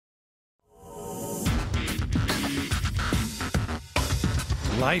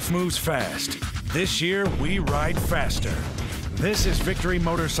Life moves fast. This year, we ride faster. This is Victory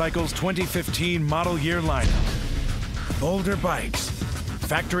Motorcycles' 2015 model year lineup. Bolder bikes,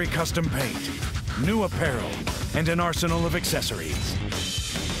 factory custom paint, new apparel, and an arsenal of accessories.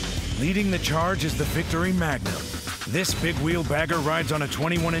 Leading the charge is the Victory Magnum. This big wheel bagger rides on a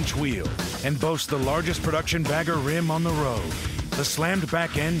 21-inch wheel and boasts the largest production bagger rim on the road. The slammed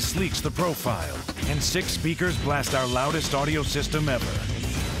back end sleeks the profile, and 6 speakers blast our loudest audio system ever.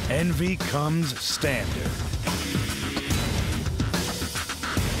 Envy comes standard.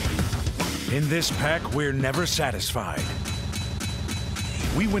 In this pack, we're never satisfied.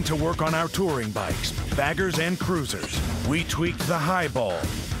 We went to work on our touring bikes, baggers and cruisers. We tweaked the highball,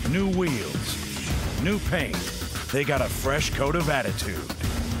 new wheels, new paint. They got a fresh coat of attitude.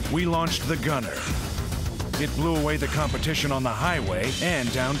 We launched the Gunner. It blew away the competition on the highway and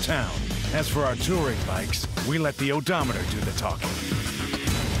downtown. As for our touring bikes, we let the odometer do the talking.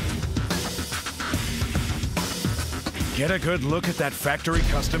 Get a good look at that factory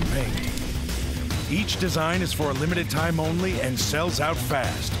custom paint. Each design is for a limited time only and sells out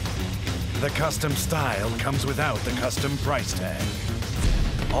fast. The custom style comes without the custom price tag.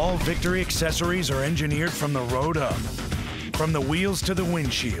 All Victory accessories are engineered from the road up. From the wheels to the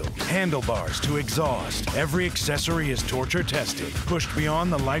windshield, handlebars to exhaust, every accessory is torture tested, pushed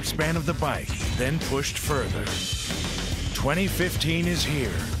beyond the lifespan of the bike, then pushed further. 2015 is here.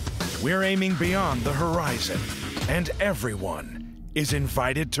 We're aiming beyond the horizon, and everyone is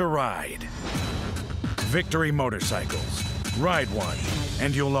invited to ride. Victory Motorcycles. Ride one,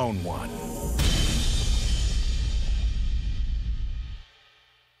 and you'll own one.